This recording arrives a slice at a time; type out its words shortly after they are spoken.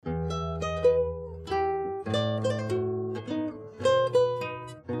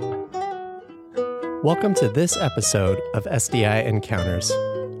Welcome to this episode of SDI Encounters,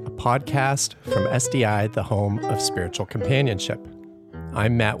 a podcast from SDI, the home of spiritual companionship.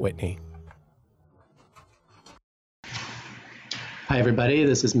 I'm Matt Whitney. Hi, everybody.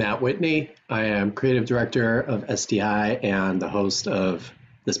 This is Matt Whitney. I am creative director of SDI and the host of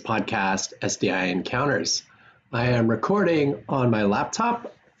this podcast, SDI Encounters. I am recording on my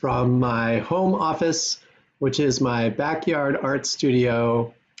laptop from my home office, which is my backyard art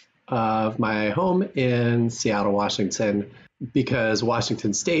studio of my home in Seattle, Washington, because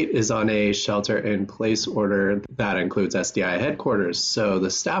Washington State is on a shelter-in-place order that includes SDI headquarters. So the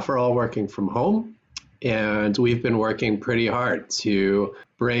staff are all working from home, and we've been working pretty hard to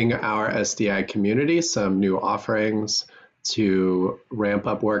bring our SDI community some new offerings, to ramp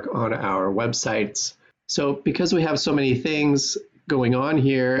up work on our websites. So because we have so many things going on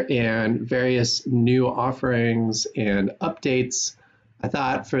here and various new offerings and updates, I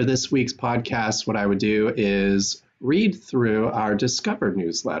thought for this week's podcast, what I would do is read through our Discover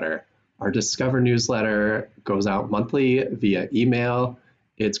newsletter. Our Discover newsletter goes out monthly via email.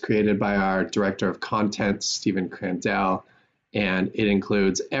 It's created by our Director of Content, Stephen Crandell, and it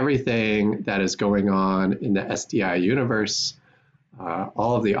includes everything that is going on in the SDI universe,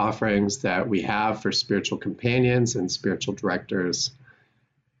 all of the offerings that we have for spiritual companions and spiritual directors.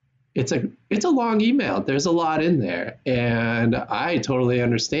 It's a long email. There's a lot in there. And I totally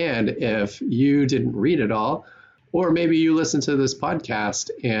understand if you didn't read it all, or maybe you listen to this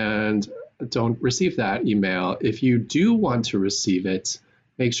podcast and don't receive that email. If you do want to receive it,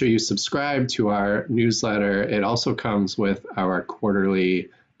 make sure you subscribe to our newsletter. It also comes with our quarterly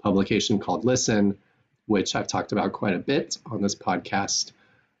publication called Listen, which I've talked about quite a bit on this podcast.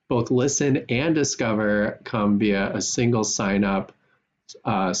 Both Listen and Discover come via a single sign-up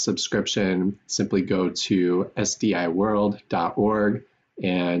subscription. Simply go to sdiworld.org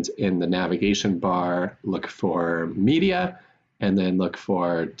and in the navigation bar, look for media and then look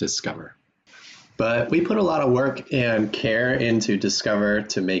for Discover. But we put a lot of work and care into Discover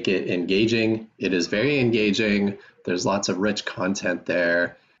to make it engaging. It is very engaging. There's lots of rich content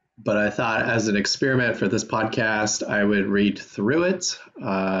there. But I thought as an experiment for this podcast, I would read through it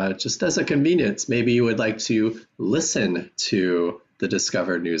just as a convenience. Maybe you would like to listen to the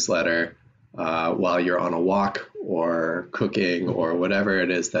Discover newsletter while you're on a walk or cooking or whatever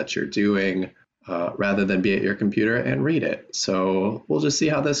it is that you're doing, rather than be at your computer and read it. So we'll just see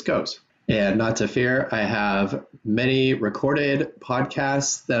how this goes. And not to fear, I have many recorded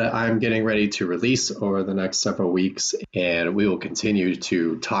podcasts that I'm getting ready to release over the next several weeks, and we will continue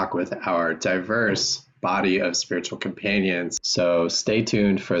to talk with our diverse body of spiritual companions. So stay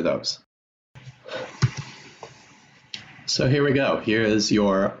tuned for those. So here we go. Here is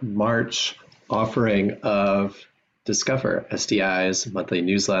your March offering of Discover, SDI's monthly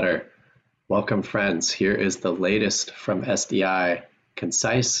newsletter. Welcome, friends. Here is the latest from SDI,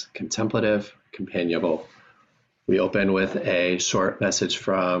 concise, contemplative, companionable. We open with a short message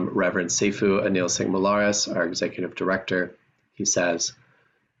from Reverend Seifu Anil Singh Malaras, our executive director. He says,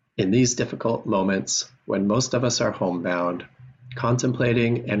 "In these difficult moments, when most of us are homebound,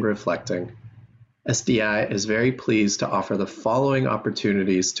 contemplating and reflecting, SDI is very pleased to offer the following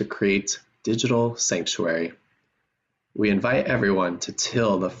opportunities to create digital sanctuary. We invite everyone to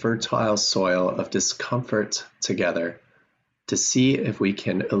till the fertile soil of discomfort together, to see if we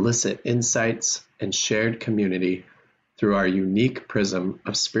can elicit insights and shared community through our unique prism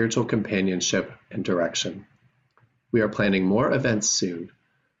of spiritual companionship and direction. We are planning more events soon,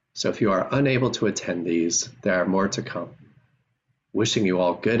 so if you are unable to attend these, there are more to come. Wishing you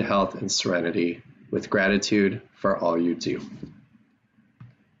all good health and serenity, with gratitude for all you do."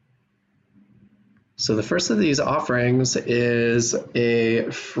 So the first of these offerings is a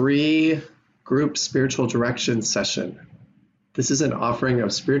free group spiritual direction session. This is an offering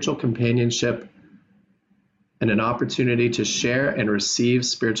of spiritual companionship and an opportunity to share and receive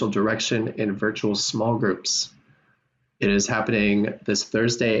spiritual direction in virtual small groups. It is happening this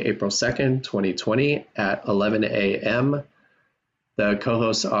Thursday, April 2nd, 2020 at 11 a.m. The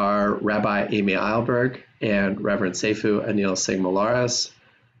co-hosts are Rabbi Amy Eilberg and Reverend Seifu Anil Singh Malaras.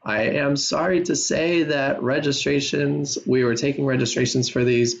 I am sorry to say that we were taking registrations for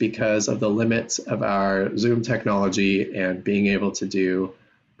these because of the limits of our Zoom technology and being able to do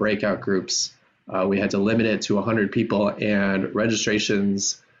breakout groups. We had to limit it to 100 people, and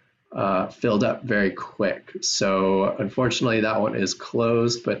registrations filled up very quick. So unfortunately, that one is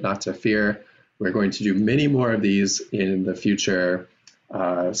closed, but not to fear. We're going to do many more of these in the future,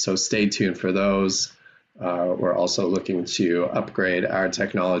 so stay tuned for those. We're also looking to upgrade our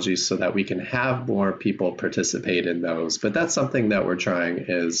technology so that we can have more people participate in those. But that's something that we're trying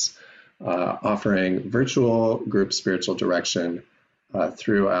is offering virtual group spiritual direction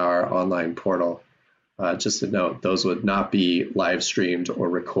through our online portal. Just to note, those would not be live streamed or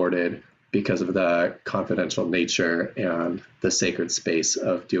recorded because of the confidential nature and the sacred space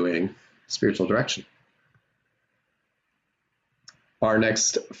of doing spiritual direction. Our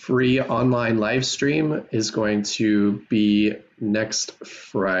next free online live stream is going to be next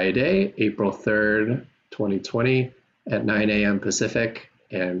Friday, April 3rd, 2020 at 9 a.m. Pacific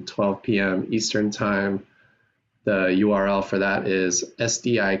and 12 p.m. Eastern Time. The URL for that is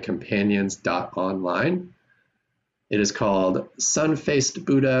sdicompanions.online. It is called Sun-Faced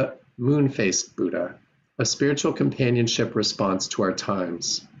Buddha, Moon-Faced Buddha, a spiritual companionship response to our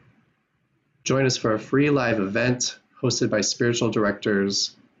times. Join us for a free live event hosted by spiritual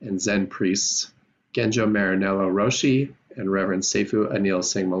directors and Zen priests, Genjo Marinello Roshi and Reverend Seifu Anil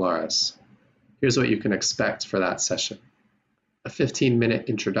Singh Malaras. Here's what you can expect for that session. A 15-minute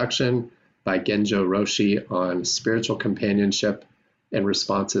introduction by Genjo Roshi on spiritual companionship and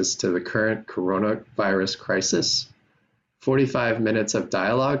responses to the current coronavirus crisis. 45 minutes of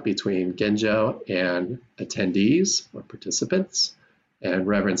dialogue between Genjo and attendees or participants, and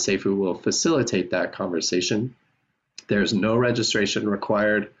Reverend Seifu will facilitate that conversation. There's no registration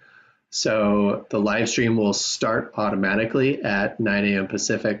required, so the live stream will start automatically at 9 a.m.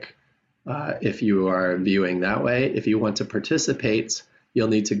 Pacific if you are viewing that way. If you want to participate, you'll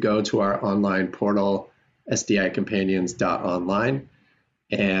need to go to our online portal, sdicompanions.online,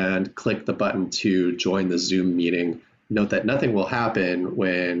 and click the button to join the Zoom meeting. Note that nothing will happen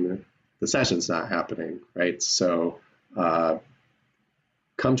when the session's not happening, right? So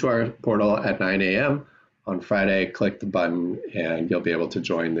come to our portal at 9 a.m. on Friday, click the button, and you'll be able to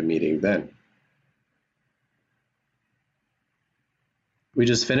join the meeting then. We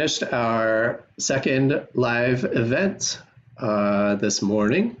just finished our second live event this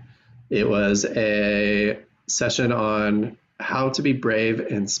morning. It was a session on how to be brave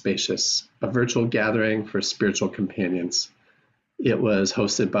and spacious, a virtual gathering for spiritual companions. It was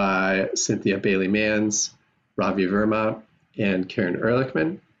hosted by Cynthia Bailey-Mans, Ravi Verma, and Karen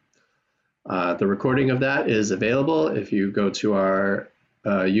Ehrlichman. The recording of that is available. If you go to our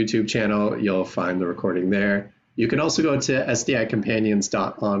YouTube channel, you'll find the recording there. You can also go to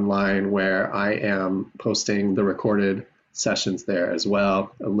sdicompanions.online, where I am posting the recorded sessions there as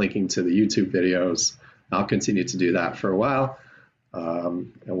well, linking to the YouTube videos. I'll continue to do that for a while,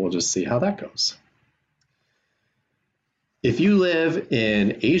 and we'll just see how that goes. If you live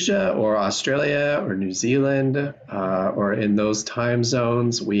in Asia or Australia or New Zealand or in those time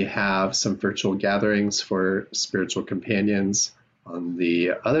zones, we have some virtual gatherings for spiritual companions on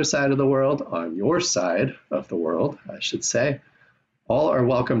the other side of the world, on your side of the world, I should say. All are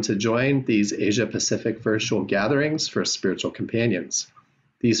welcome to join these Asia Pacific virtual gatherings for spiritual companions.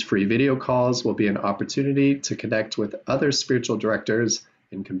 These free video calls will be an opportunity to connect with other spiritual directors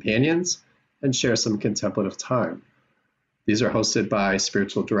and companions and share some contemplative time. These are hosted by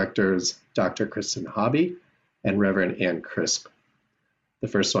spiritual directors Dr. Kristen Hobby and Reverend Ann Crisp. The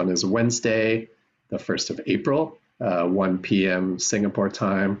first one is Wednesday, the 1st of April, 1 p.m. Singapore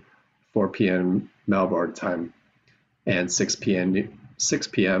time, 4 p.m. Melbourne time, and 6 p.m.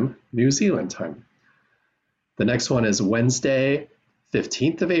 New Zealand time. The next one is Wednesday,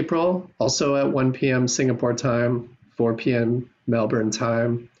 15th of April, also at 1 p.m. Singapore time, 4 p.m. Melbourne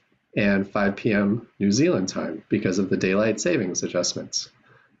time, and 5 p.m. New Zealand time because of the daylight savings adjustments.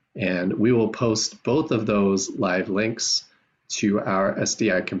 And we will post both of those live links to our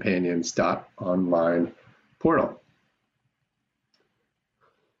sdicompanions.online portal.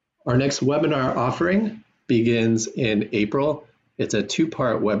 Our next webinar offering begins in April. It's a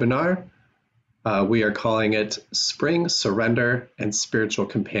two-part webinar. We are calling it Spring Surrender and Spiritual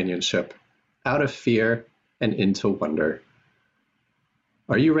Companionship, Out of Fear and Into Wonder.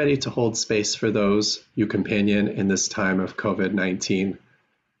 Are you ready to hold space for those you companion in this time of COVID-19?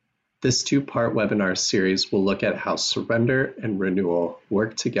 This two-part webinar series will look at how surrender and renewal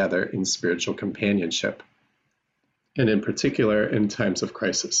work together in spiritual companionship, and in particular in times of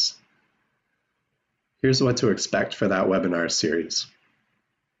crisis. Here's what to expect for that webinar series.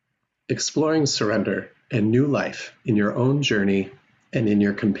 Exploring surrender and new life in your own journey and in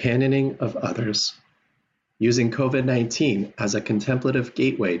your companioning of others, using COVID-19 as a contemplative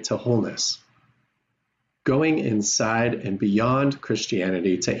gateway to wholeness. Going inside and beyond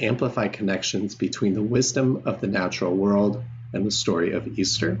Christianity to amplify connections between the wisdom of the natural world and the story of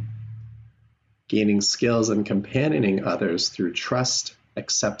Easter. Gaining skills and companioning others through trust,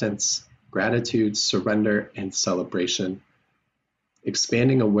 acceptance, gratitude, surrender, and celebration.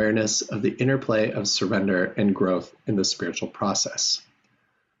 Expanding awareness of the interplay of surrender and growth in the spiritual process.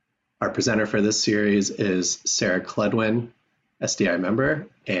 Our presenter for this series is Sarah Cledwin, SDI member.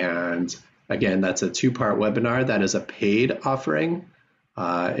 And again, that's a two-part webinar that is a paid offering.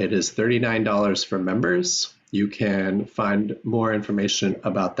 It is $39 for members. You can find more information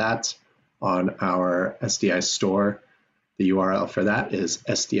about that on our SDI store. The URL for that is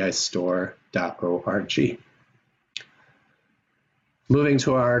sdistore.org. Moving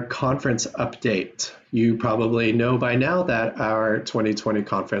to our conference update. You probably know by now that our 2020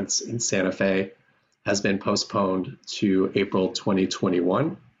 conference in Santa Fe has been postponed to April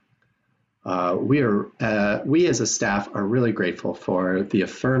 2021. We as a staff are really grateful for the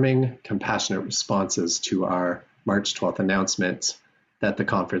affirming, compassionate responses to our March 12th announcement that the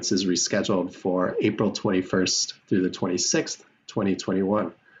conference is rescheduled for April 21st through the 26th,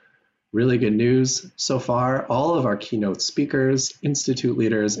 2021. Really good news so far. All of our keynote speakers, institute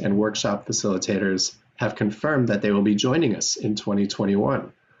leaders, and workshop facilitators have confirmed that they will be joining us in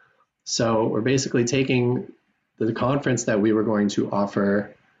 2021. So we're basically taking the conference that we were going to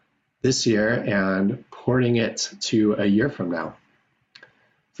offer this year and porting it to a year from now.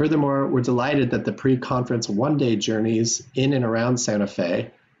 Furthermore, we're delighted that the pre-conference one-day journeys in and around Santa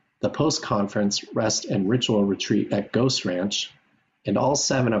Fe, the post-conference rest and ritual retreat at Ghost Ranch, and all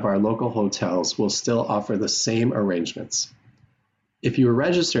 7 of our local hotels will still offer the same arrangements. If you were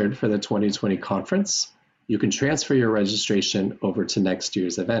registered for the 2020 conference, you can transfer your registration over to next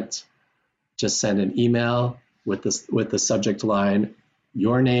year's event. Just send an email with the subject line,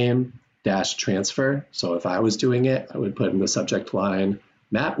 your name -transfer. So if I was doing it, I would put in the subject line,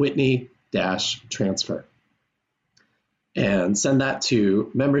 Matt Whitney -transfer. And send that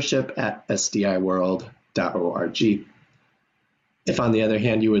to membership@sdiworld.org. If, on the other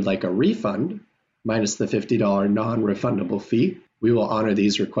hand, you would like a refund, minus the $50 non-refundable fee, we will honor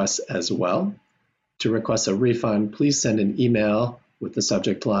these requests as well. To request a refund, please send an email with the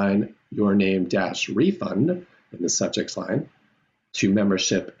subject line, your name -refund in the subject line, to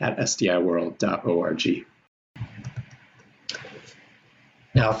membership@sdiworld.org.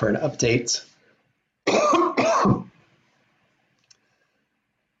 Now for an update.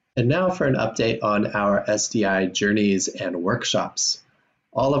 And now for an update on our SDI journeys and workshops.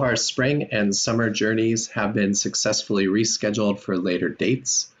 All of our spring and summer journeys have been successfully rescheduled for later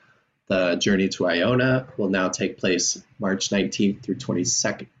dates. The journey to Iona will now take place March 19th through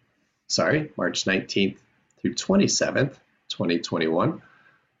 27th, 2021.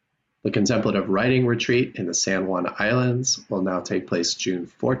 The Contemplative Writing Retreat in the San Juan Islands will now take place June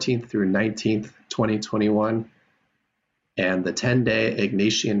 14th through 19th, 2021. And the 10-day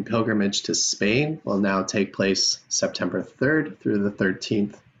Ignatian pilgrimage to Spain will now take place September 3rd through the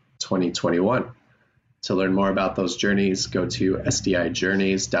 13th, 2021. To learn more about those journeys, go to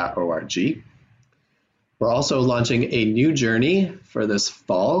sdijourneys.org. We're also launching a new journey for this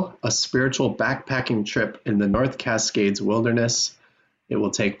fall, a spiritual backpacking trip in the North Cascades Wilderness. It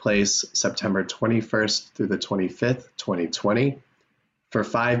will take place September 21st through the 25th, 2020. For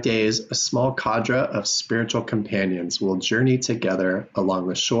 5 days, a small cadre of spiritual companions will journey together along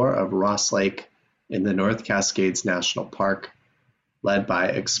the shore of Ross Lake in the North Cascades National Park, led by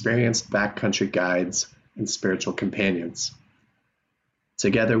experienced backcountry guides and spiritual companions.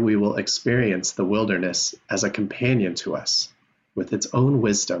 Together, we will experience the wilderness as a companion to us, with its own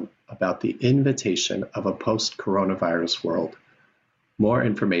wisdom about the invitation of a post-coronavirus world. More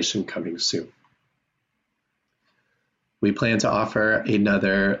information coming soon. We plan to offer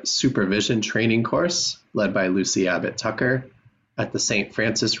another supervision training course led by Lucy Abbott Tucker at the St.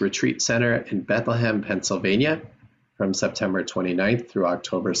 Francis Retreat Center in Bethlehem, Pennsylvania from September 29th through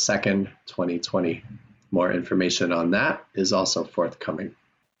October 2nd, 2020. More information on that is also forthcoming.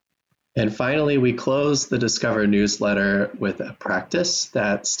 And finally, we close the Discover newsletter with a practice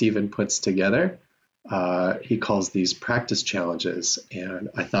that Stephen puts together. He calls these practice challenges. And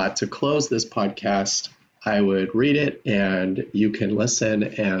I thought to close this podcast, I would read it and you can listen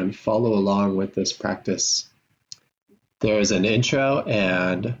and follow along with this practice. There's an intro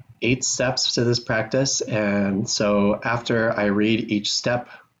and 8 steps to this practice. And so after I read each step,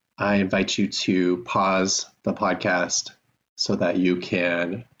 I invite you to pause the podcast so that you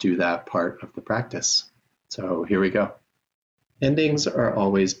can do that part of the practice. So here we go. Endings are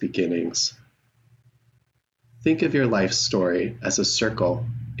always beginnings. Think of your life story as a circle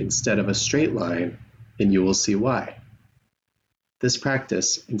instead of a straight line, and you will see why. This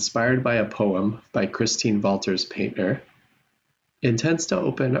practice, inspired by a poem by Christine Walters Paintner, intends to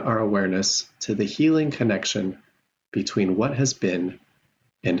open our awareness to the healing connection between what has been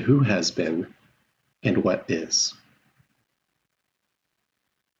and who has been and what is.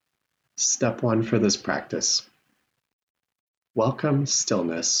 Step 1 for this practice. Welcome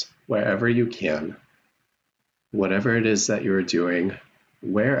stillness wherever you can, whatever it is that you are doing,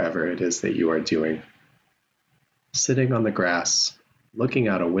 wherever it is that you are doing. Sitting on the grass, looking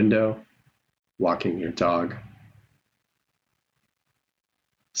out a window, walking your dog.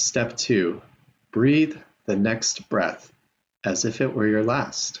 Step 2, breathe the next breath as if it were your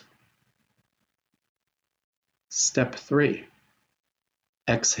last. Step 3,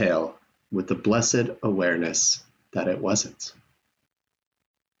 exhale with the blessed awareness that it wasn't.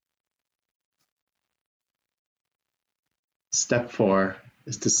 Step 4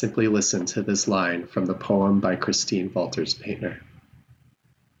 is to simply listen to this line from the poem by Christine Walters Painter.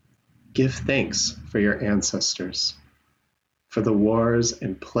 Give thanks for your ancestors, for the wars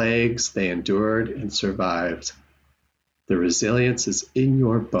and plagues they endured and survived. The resilience is in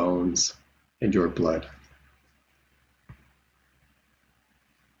your bones and your blood.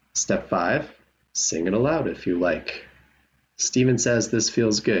 Step 5, sing it aloud if you like. Stephen says this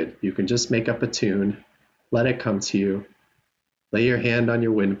feels good. You can just make up a tune, let it come to you, lay your hand on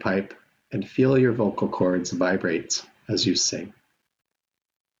your windpipe, and feel your vocal cords vibrate as you sing.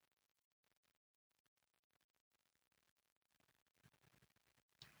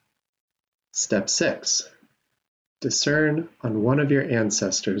 Step 6, discern on one of your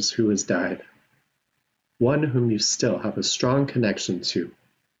ancestors who has died, one whom you still have a strong connection to.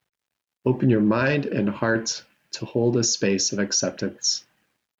 Open your mind and heart to hold a space of acceptance,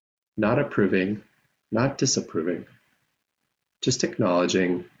 not approving, not disapproving, just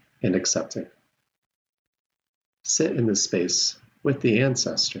acknowledging and accepting. Sit in the space with the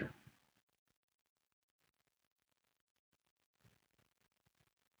ancestor.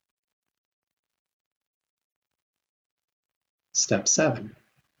 Step 7,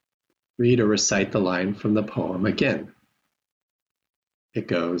 read or recite the line from the poem again. It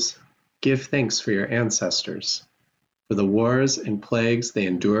goes, give thanks for your ancestors, for the wars and plagues they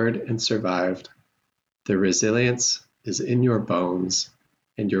endured and survived. Their resilience is in your bones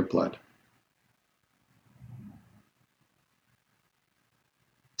and your blood.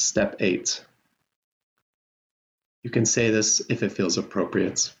 Step 8. You can say this if it feels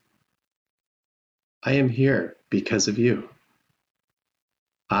appropriate. I am here because of you.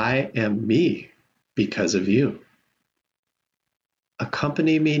 I am me because of you.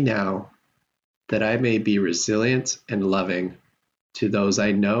 Accompany me now that I may be resilient and loving to those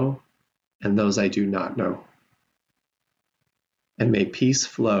I know and those I do not know. And may peace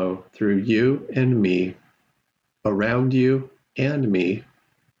flow through you and me, around you and me,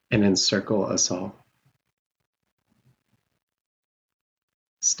 and encircle us all.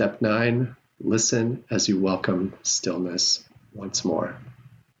 Step 9, listen as you welcome stillness once more.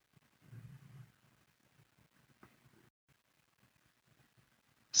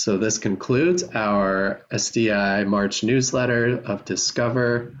 So this concludes our SDI March newsletter of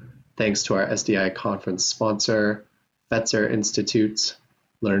Discover. Thanks to our SDI conference sponsor, Fetzer Institute.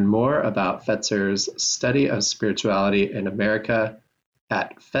 Learn more about Fetzer's study of spirituality in America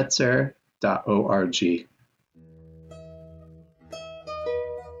at fetzer.org.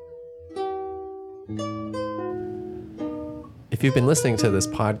 If you've been listening to this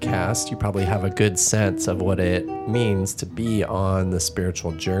podcast, you probably have a good sense of what it means to be on the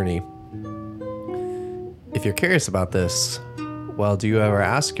spiritual journey. If you're curious about this, well, do you ever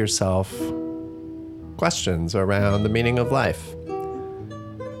ask yourself questions around the meaning of life?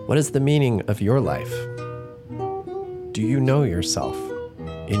 What is the meaning of your life? Do you know yourself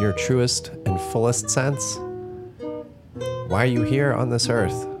in your truest and fullest sense? Why are you here on this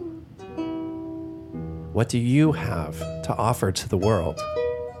earth? What do you have to offer to the world?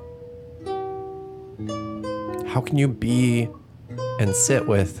 How can you be and sit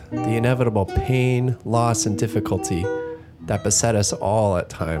with the inevitable pain, loss, and difficulty that beset us all at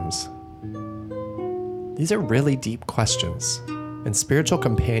times? These are really deep questions, and spiritual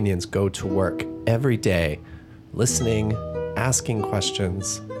companions go to work every day, listening, asking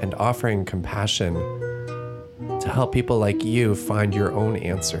questions, and offering compassion to help people like you find your own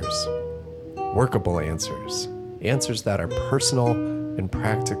answers. Workable answers, answers that are personal and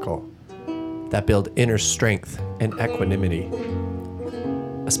practical, that build inner strength and equanimity.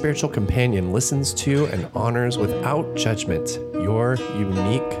 A spiritual companion listens to and honors without judgment your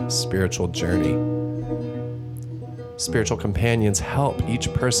unique spiritual journey. Spiritual companions help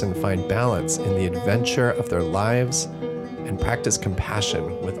each person find balance in the adventure of their lives and practice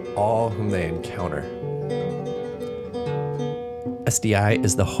compassion with all whom they encounter. SDI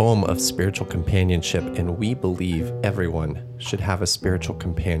is the home of spiritual companionship, and we believe everyone should have a spiritual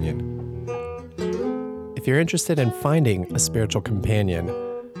companion. If you're interested in finding a spiritual companion,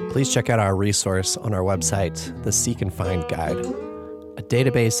 please check out our resource on our website, the Seek and Find Guide, a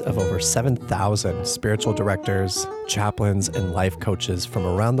database of over 7,000 spiritual directors, chaplains, and life coaches from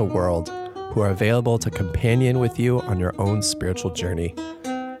around the world who are available to companion with you on your own spiritual journey.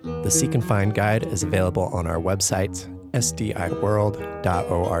 The Seek and Find Guide is available on our website,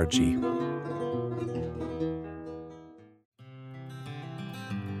 sdiworld.org.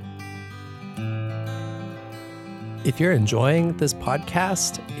 If you're enjoying this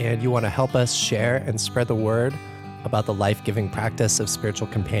podcast and you want to help us share and spread the word about the life-giving practice of spiritual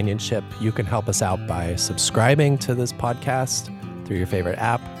companionship, you can help us out by subscribing to this podcast through your favorite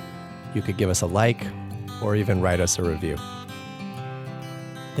app. You could give us a like or even write us a review.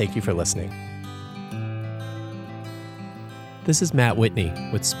 Thank you for listening. This is Matt Whitney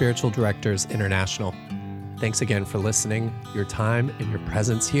with Spiritual Directors International. Thanks again for listening. Your time and your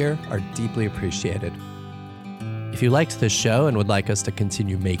presence here are deeply appreciated. If you liked this show and would like us to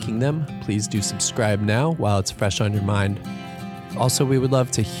continue making them, please do subscribe now while it's fresh on your mind. Also, we would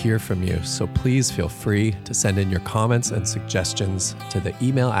love to hear from you, so please feel free to send in your comments and suggestions to the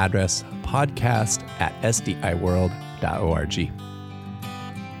email address podcast@sdiworld.org.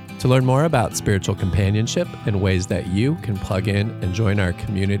 To learn more about spiritual companionship and ways that you can plug in and join our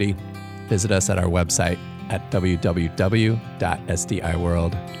community, visit us at our website at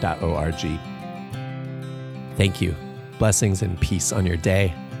www.sdiworld.org. Thank you. Blessings and peace on your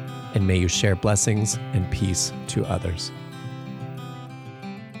day, and may you share blessings and peace to others.